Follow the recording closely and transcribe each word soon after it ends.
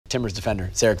Timbers defender,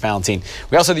 Zarek Valentin.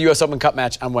 We also have the U.S. Open Cup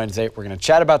match on Wednesday. We're going to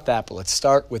chat about that, but let's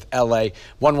start with L.A.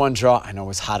 1-1 draw. I know it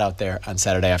was hot out there on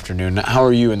Saturday afternoon. How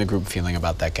are you and the group feeling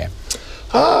about that game?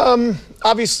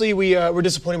 Obviously, we're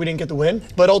disappointed we didn't get the win,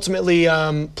 but ultimately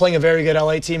playing a very good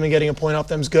LA team and getting a point off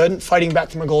them is good. Fighting back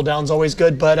from a goal down is always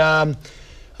good, but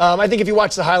I think if you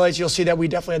watch the highlights, you'll see that we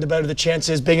definitely had the better of the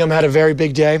chances. Bingham had a very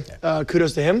big day.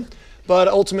 Kudos to him. But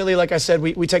ultimately, like I said,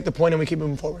 we take the point and we keep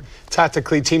moving forward.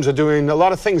 Tactically, teams are doing a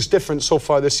lot of things different so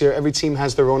far this year. Every team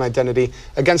has their own identity.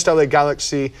 Against LA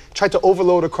Galaxy, tried to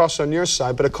overload across on your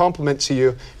side, but a compliment to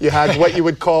you. You had what you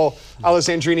would call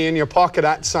Alessandrini in your pocket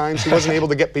at times. He wasn't able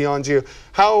to get beyond you.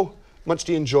 How much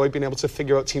do you enjoy being able to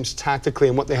figure out teams tactically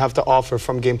and what they have to offer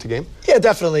from game to game? Yeah,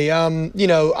 definitely. You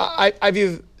know, I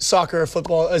view soccer or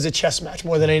football as a chess match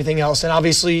more than anything else. And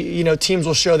obviously, you know, teams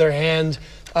will show their hand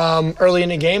early in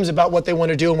the games about what they want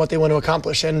to do and what they want to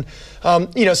accomplish. And,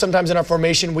 you know, sometimes in our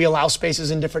formation, we allow spaces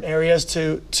in different areas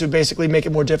to basically make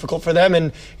it more difficult for them.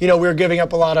 And, you know, we're giving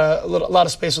up a lot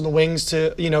of space on the wings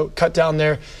to, you know, cut down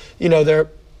their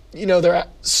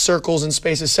circles and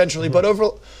spaces centrally. But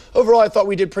overall, I thought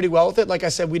we did pretty well with it. Like I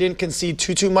said, we didn't concede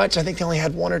too much. I think they only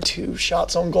had 1 or 2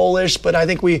 shots on goal-ish, but I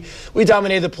think we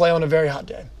dominated the play on a very hot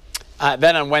day.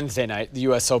 Then on Wednesday night, the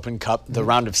U.S. Open Cup, the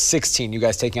round of 16, you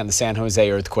guys taking on the San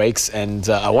Jose Earthquakes, and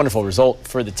a wonderful result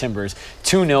for the Timbers.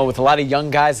 2-0 with a lot of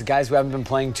young guys, the guys who haven't been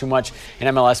playing too much in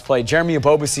MLS play. Jeremy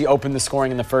Abobasi opened the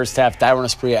scoring in the first half. Dairon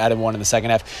Asprilla added 1 in the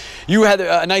second half. You had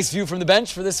a nice view from the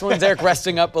bench for this one, Zarek,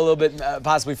 resting up a little bit,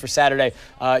 possibly for Saturday.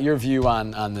 Your view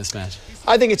on this match?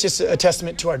 I think it's just a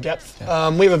testament to our depth. We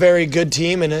have a very good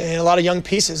team and a lot of young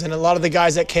pieces, and a lot of the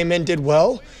guys that came in did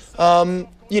well.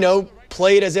 You know,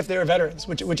 played as if they were veterans,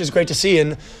 which is great to see.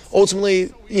 And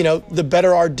ultimately, you know, the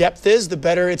better our depth is, the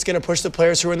better it's going to push the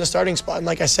players who are in the starting spot. And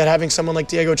like I said, having someone like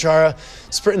Diego Chara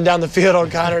sprinting down the field on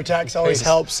counterattacks always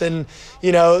helps. And,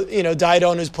 you know,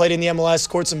 Diadon, who's played in the MLS,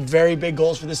 scored some very big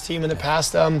goals for this team in the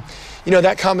past. You know,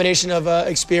 that combination of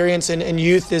experience and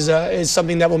youth is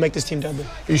something that will make this team deadly.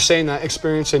 You're saying that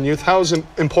experience and youth. How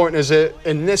important is it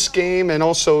in this game and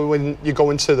also when you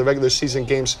go into the regular season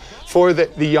games for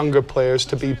the younger players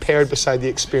to be paired beside the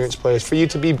experienced players, for you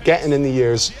to be getting in the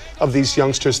ears of these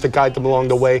youngsters to guide them along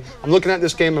the way? I'm looking at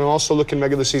this game and I'm also looking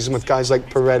regular season with guys like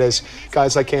Paredes,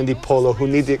 guys like Andy Polo, who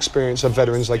need the experience of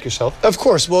veterans like yourself. Of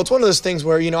course. Well, it's one of those things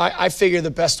where, you know, I figure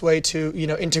the best way to, you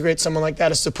know, integrate someone like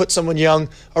that is to put someone young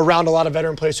around a lot of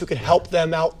veteran players who can help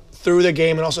them out through the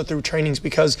game and also through trainings,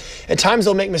 because at times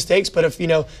they'll make mistakes, but if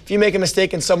you make a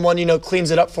mistake and someone, you know,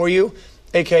 cleans it up for you,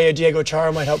 AKA Diego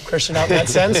Chara might help Christian out in that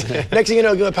sense. Next thing you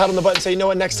know, give a pat on the butt and say, you know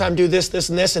what, next time do this, this,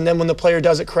 and this. And then when the player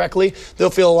does it correctly, they'll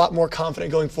feel a lot more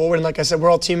confident going forward. And like I said, we're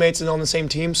all teammates and on the same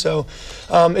team. So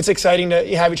it's exciting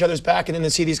to have each other's back, and then to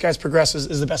see these guys progress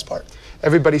is the best part.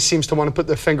 Everybody seems to want to put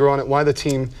their finger on it, why the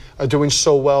team are doing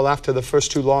so well after the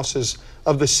first 2 losses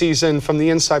of the season. From the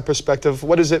inside perspective,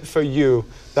 what is it for you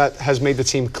that has made the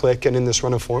team click and in this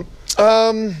run of form?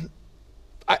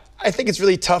 I think it's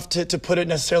really tough to put it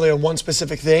necessarily on one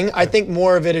specific thing. I think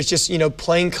more of it is just, you know,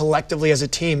 playing collectively as a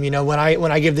team. You know, when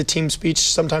I give the team speech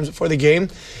sometimes before the game,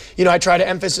 you know, I try to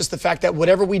emphasize the fact that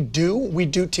whatever we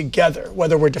do together.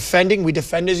 Whether we're defending, we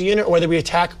defend as a unit, or whether we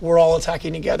attack, we're all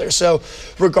attacking together. So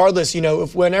regardless, you know,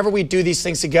 whenever we do these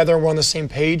things together and we're on the same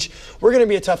page, we're going to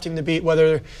be a tough team to beat,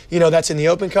 whether, you know, that's in the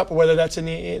Open Cup or whether that's in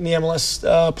the MLS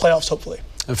playoffs, hopefully.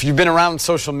 If you've been around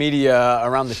social media,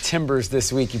 around the Timbers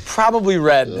this week, you probably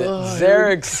read that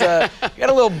Zarek's got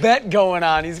a little bet going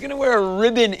on. He's going to wear a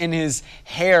ribbon in his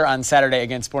hair on Saturday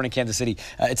against Sporting Kansas City.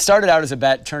 It started out as a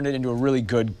bet, turned it into a really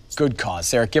good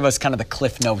cause. Zarek, give us kind of the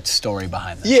Cliff Notes story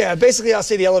behind that. Yeah, basically I'll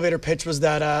say the elevator pitch was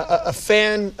that a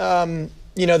fan,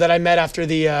 you know, that I met after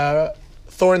the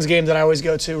Thorns game that I always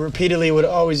go to repeatedly would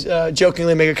always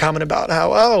jokingly make a comment about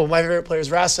how, oh, my favorite player is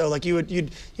Rasso. Like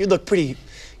you'd look pretty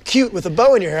cute with a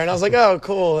bow in your hair. And I was like, oh,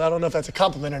 cool. I don't know if that's a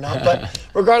compliment or not. But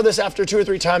regardless, after 2 or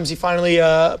 3 times, he finally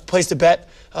placed a bet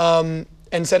and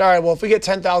said, all right, well, if we get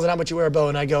 10,000, how much you wear a bow?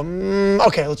 And I go,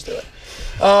 okay, let's do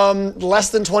it.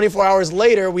 Less than 24 hours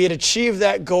later, we had achieved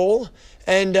that goal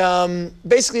and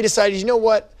basically decided, you know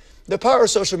what? The power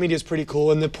of social media is pretty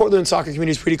cool, and the Portland soccer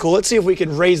community is pretty cool. Let's see if we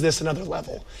can raise this another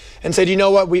level. And said, you know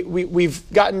what?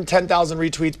 We've gotten 10,000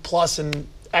 retweets plus and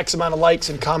X amount of likes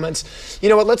and comments. You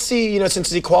know what, let's see, you know, since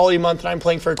it's Equality Month and I'm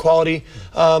playing for equality,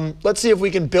 let's see if we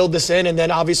can build this in, and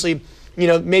then obviously, you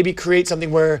know, maybe create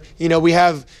something where, you know, we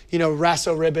have, you know,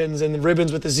 Rasso ribbons and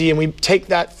ribbons with the Z, and we take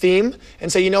that theme and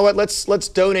say, you know what, let's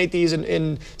donate these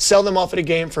and sell them off at a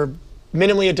game for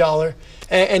minimally $1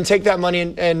 and take that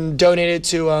money and donate it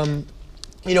to,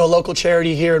 you know, a local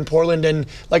charity here in Portland. And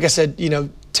like I said, you know,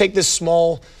 take this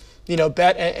small,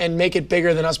 bet and make it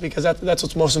bigger than us, because that's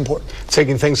what's most important.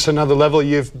 Taking things to another level.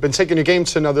 You've been taking your game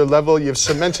to another level. You've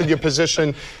cemented your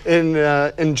position in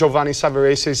Giovanni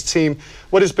Savarese's team.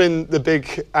 What has been the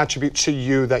big attribute to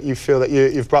you that you feel that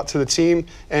you've brought to the team,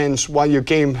 and why your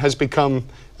game has become,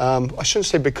 I shouldn't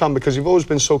say become, because you've always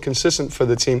been so consistent for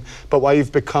the team, but why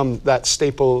you've become that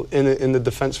staple in the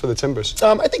defense for the Timbers?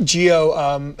 I think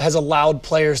Gio has allowed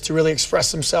players to really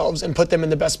express themselves and put them in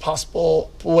the best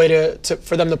possible way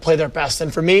for them to play their best.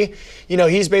 And for me,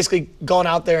 he's basically gone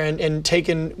out there and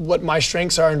taken what my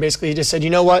strengths are, and basically he just said, you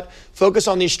know what, focus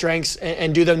on these strengths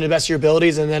and do them to the best of your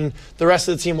abilities, and then the rest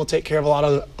of the team will take care of a lot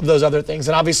of those other things.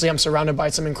 And obviously I'm surrounded by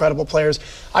some incredible players.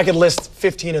 I could list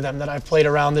 15 of them that I've played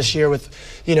around this year with,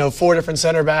 4 different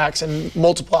center backs and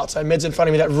multiple outside mids in front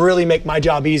of me that really make my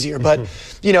job easier. But,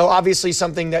 obviously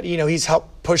something that, he's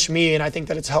helped push me, and I think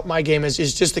that it's helped my game, is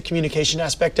just the communication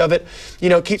aspect of it.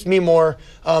 It keeps me more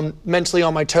mentally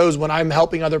on my toes when I'm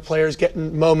helping other players get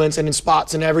in moments and in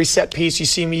spots, and every set piece you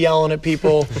see me yelling at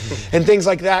people and things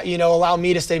like that, allow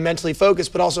me to stay mentally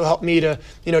focused, but also help me to,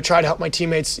 try to help my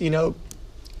teammates,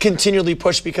 continually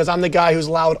push, because I'm the guy who's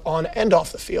loud on and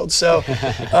off the field. So,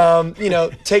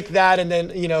 take that and then,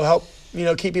 help,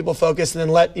 keep people focused, and then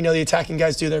let, the attacking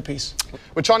guys do their piece.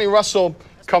 With Johnny Russell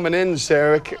coming in,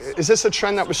 Zarek, is this a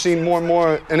trend that we're seeing more and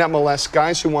more in MLS?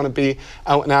 Guys who want to be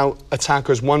out-and-out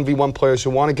attackers, 1v1 players who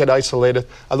want to get isolated.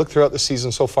 I look throughout the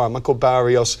season so far, Michael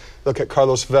Barrios, look at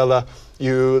Carlos Vela,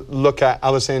 you look at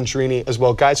Alessandrini as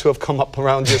well, guys who have come up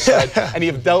around your side, and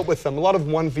you've dealt with them. A lot of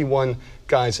 1v1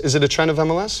 guys. Is it a trend of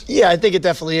MLS? Yeah, I think it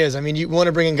definitely is. I mean, you want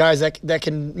to bring in guys that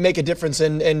can make a difference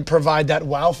and provide that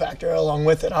wow factor along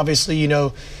with it. Obviously,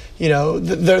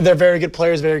 they're very good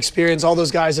players, very experienced. All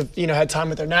those guys have, had time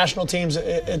with their national teams,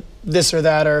 this or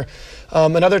that, or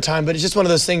another time. But it's just one of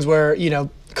those things where,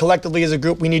 collectively as a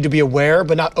group, we need to be aware,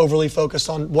 but not overly focused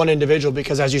on one individual,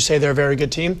 because, as you say, they're a very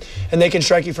good team, and they can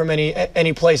strike you from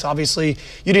any place. Obviously,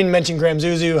 you didn't mention Graham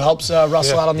Zuzu, who helps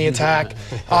Russell out on the attack.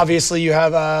 Obviously, you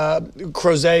have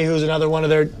Crozet, who's another one of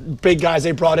their big guys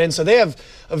they brought in. So they have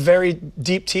a very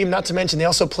deep team, not to mention they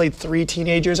also played 3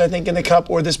 teenagers, I think, in the Cup,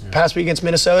 or this past week against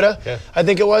Minnesota, I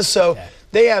think it was. So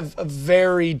they have a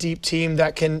very deep team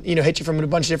that can, hit you from a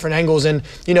bunch of different angles. And,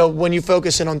 when you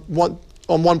focus in on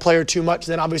one player too much,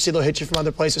 then obviously they'll hit you from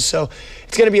other places. So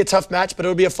it's going to be a tough match, but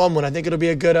it'll be a fun one. I think it'll be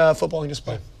a good footballing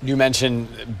display. You mentioned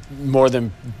more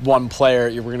than one player.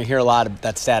 We're going to hear a lot of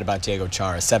that stat about Diego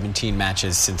Chara, 17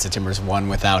 matches since the Timbers won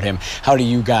without him. How do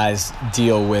you guys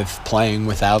deal with playing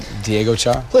without Diego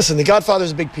Chara? Listen, the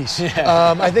Godfather's a big piece.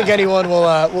 I think anyone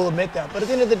will admit that. But at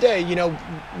the end of the day,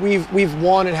 we've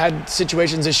won and had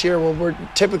situations this year where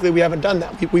typically we haven't done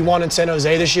that. We won in San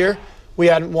Jose this year. We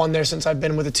hadn't won there since I've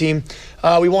been with the team.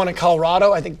 We won in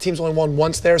Colorado. I think the team's only won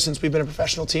once there since we've been a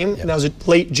professional team, and that was a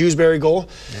late Jewsbury goal.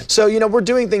 So, we're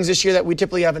doing things this year that we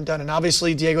typically haven't done, and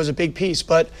obviously Diego's a big piece.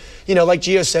 But, like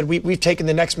Gio said, we've taken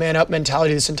the next man up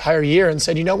mentality this entire year and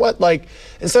said, you know what, like,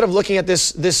 instead of looking at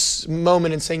this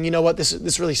moment and saying, you know what,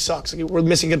 this really sucks, like, we're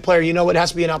missing a good player, it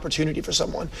has to be an opportunity for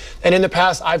someone. And in the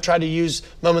past, I've tried to use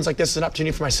moments like this as an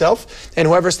opportunity for myself, and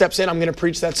whoever steps in, I'm going to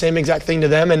preach that same exact thing to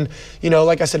them. And,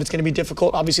 like I said, it's going to be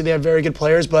difficult. Obviously, they have very good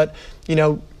players, but,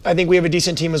 I think we have a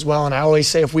decent team as well. And I always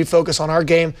say, if we focus on our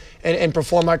game and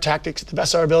perform our tactics to the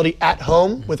best of our ability at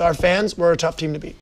home with our fans, we're a tough team to beat.